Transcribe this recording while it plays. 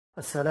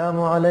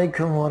Assalamu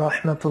alaikum wa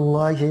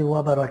rahmatullahi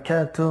wa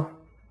barakatuh.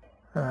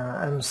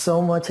 I'm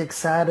so much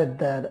excited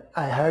that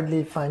I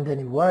hardly find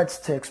any words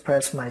to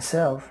express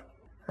myself.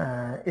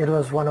 It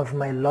was one of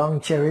my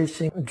long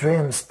cherishing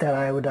dreams that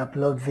I would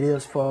upload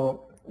videos for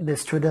the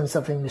students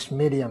of English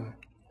medium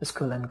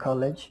school and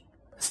college,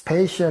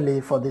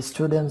 especially for the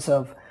students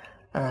of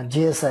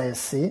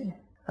GCSE,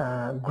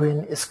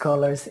 Green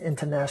Scholars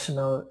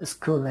International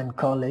School and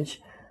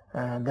College,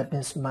 that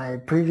means my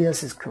previous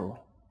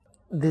school.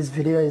 This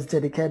video is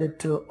dedicated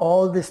to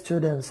all the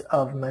students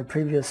of my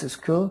previous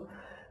school,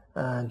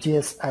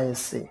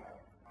 GCSE.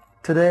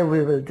 Today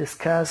we will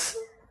discuss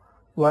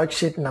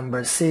worksheet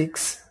number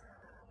 6,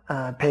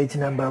 page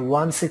number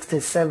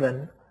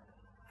 167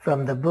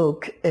 from the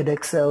book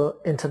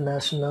Edexcel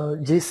International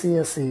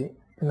GCSE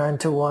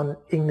 91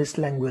 English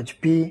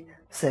Language B,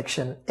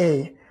 Section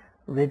A,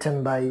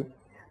 written by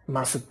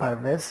Masud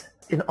Parvej.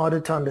 In order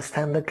to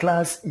understand the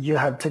class, you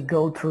have to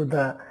go through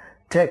the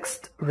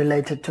text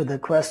related to the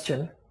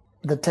question.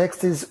 The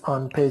text is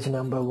on page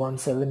number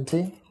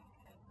 170.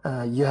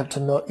 You have to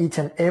know each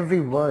and every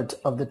word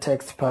of the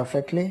text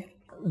perfectly.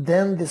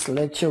 Then this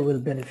lecture will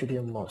benefit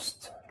you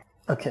most.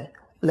 Okay,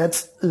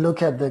 let's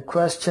look at the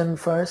question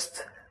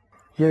first.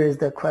 Here is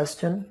the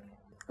question.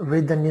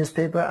 Read the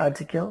newspaper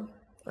article,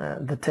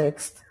 the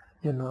text,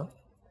 you know.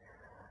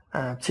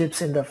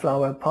 Chips in the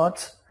flower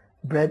pot,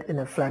 bread in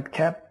a flat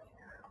cap.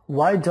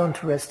 Why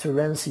don't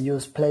restaurants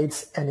use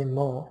plates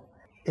anymore?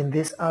 In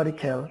this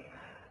article,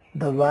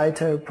 the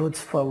writer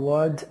puts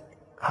forward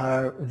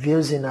her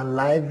views in a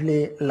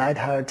lively,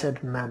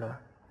 light-hearted manner.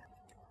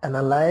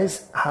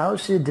 Analyze how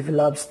she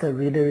develops the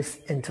reader's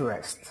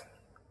interest.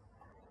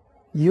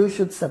 You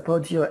should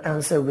support your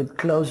answer with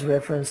close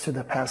reference to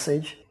the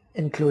passage,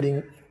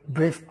 including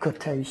brief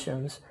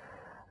quotations,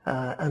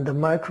 and the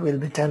mark will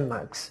be 10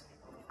 marks.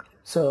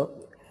 So,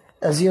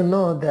 as you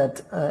know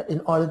that in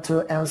order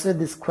to answer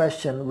this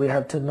question, we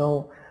have to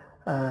know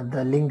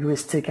the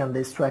linguistic and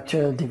the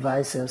structural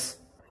devices.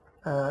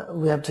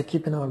 We have to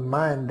keep in our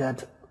mind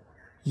that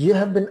you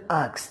have been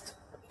asked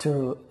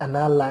to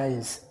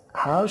analyze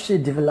how she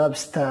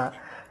develops the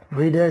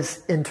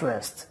reader's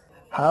interest,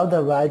 how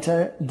the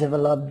writer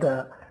developed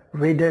the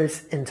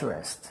reader's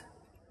interest.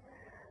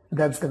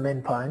 That's the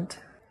main point.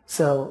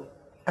 So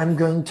I'm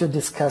going to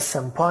discuss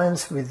some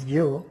points with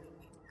you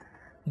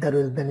that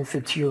will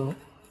benefit you.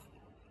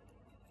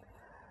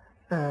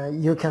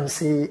 You can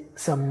see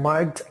some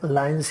marked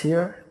lines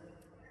here.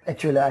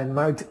 Actually, I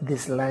marked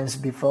these lines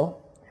before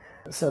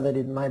so that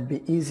it might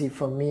be easy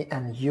for me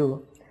and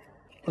you.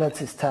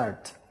 Let's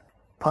start.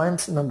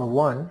 Point number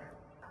 1.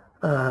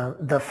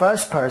 The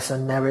first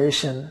person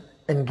narration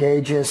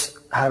engages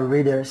her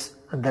readers,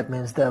 and that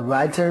means the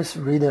writer's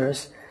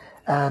readers,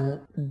 and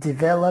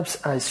develops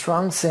a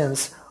strong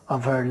sense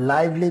of her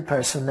lively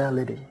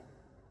personality.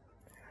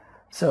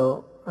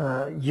 So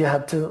you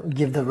have to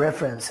give the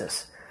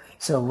references.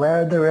 So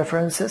where are the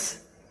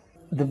references?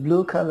 The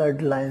blue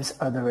colored lines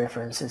are the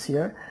references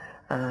here.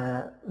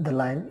 The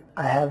line,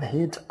 I have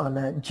hit on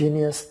a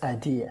genius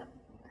idea.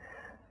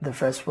 The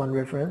first one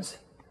reference.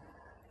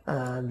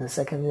 The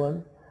second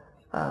one,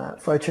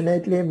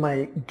 fortunately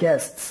my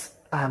guests,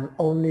 I'm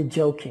only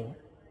joking.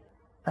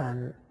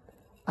 And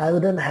I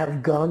wouldn't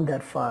have gone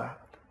that far.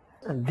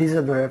 And these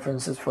are the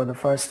references for the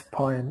first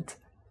point.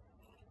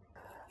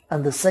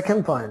 And the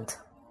second point,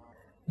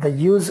 the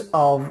use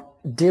of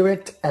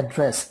direct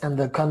address and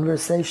the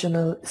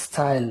conversational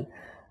style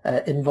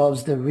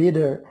involves the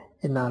reader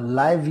in a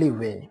lively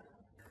way.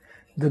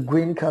 The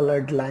green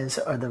colored lines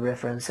are the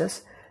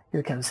references.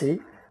 You can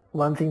see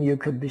one thing you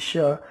could be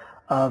sure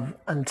of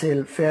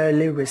until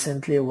fairly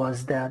recently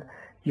was that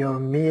your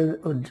meal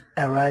would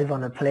arrive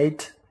on a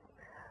plate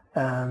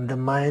and the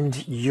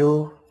mind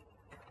you,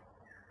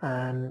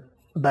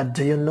 but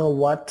do you know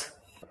what?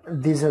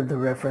 These are the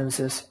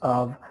references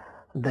of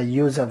the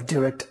use of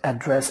direct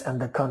address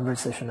and the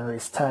conversational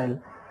style.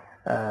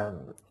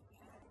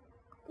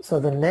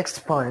 So the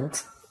next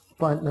point,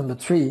 point number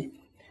 3,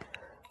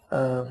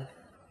 the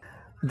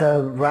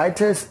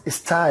writer's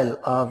style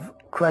of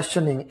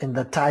questioning in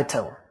the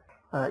title.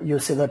 You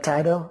see the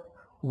title,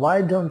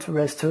 why don't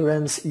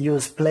restaurants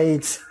use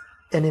plates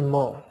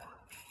anymore?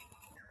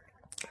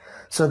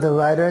 So the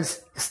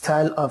writer's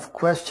style of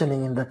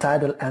questioning in the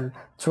title and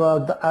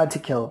throughout the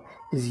article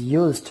is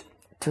used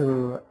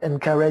to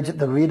encourage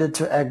the reader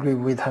to agree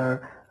with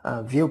her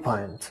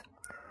viewpoint.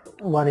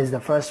 One is the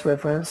first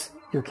reference.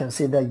 You can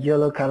see the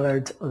yellow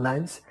colored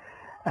lines.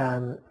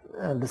 And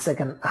the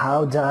second,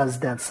 how does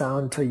that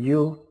sound to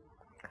you?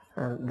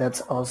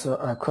 That's also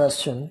a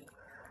question.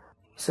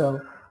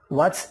 So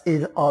what's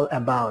it all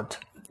about?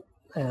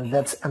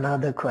 That's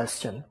another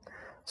question.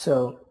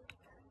 So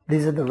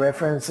these are the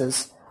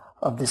references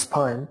of this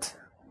point.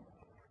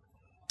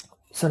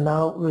 So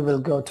now we will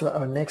go to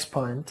our next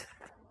point.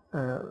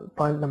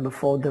 Point number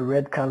 4, the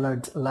red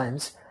colored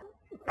lines.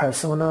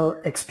 Personal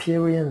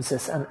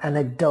experiences and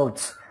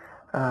anecdotes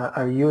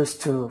are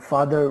used to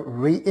further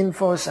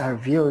reinforce our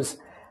views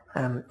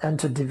and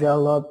to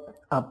develop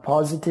a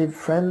positive,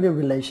 friendly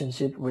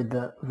relationship with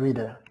the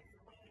reader.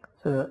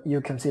 So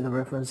you can see the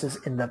references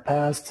in the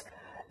past.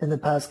 In the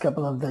past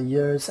couple of the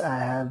years, I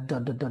have ...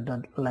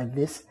 like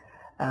this,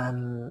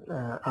 and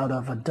out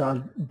of a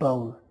dog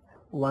bowl.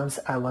 Once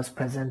I was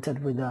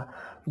presented with a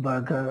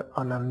burger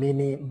on a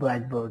mini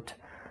blackboard.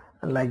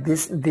 Like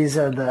this, these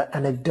are the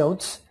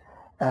anecdotes.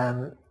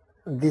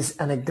 These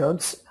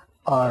anecdotes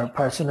or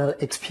personal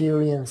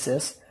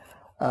experiences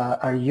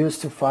are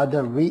used to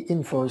further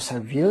reinforce our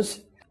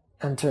views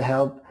and to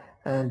help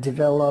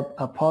develop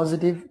a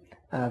positive,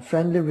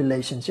 friendly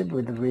relationship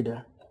with the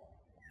reader.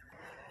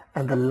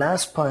 And the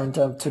last point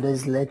of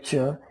today's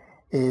lecture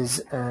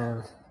is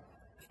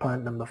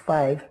point number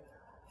 5.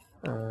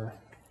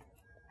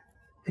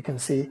 You can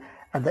see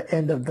at the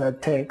end of the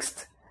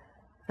text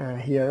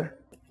here,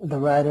 the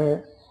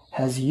writer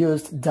has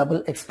used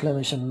double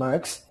exclamation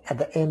marks at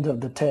the end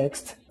of the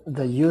text.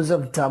 The use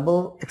of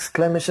double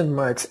exclamation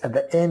marks at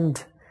the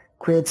end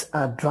creates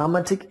a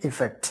dramatic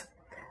effect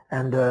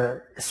and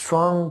a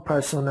strong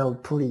personal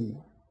plea.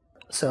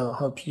 So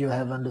hope you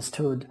have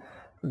understood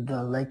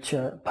the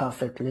lecture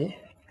perfectly.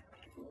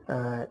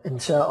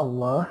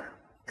 Inshallah,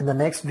 in the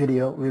next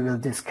video we will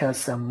discuss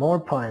some more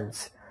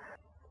points.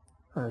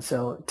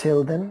 So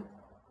till then,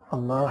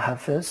 Allah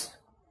Hafiz.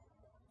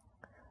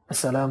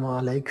 Assalamu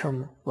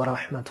alaikum wa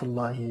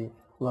rahmatullahi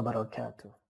wa barakatuh.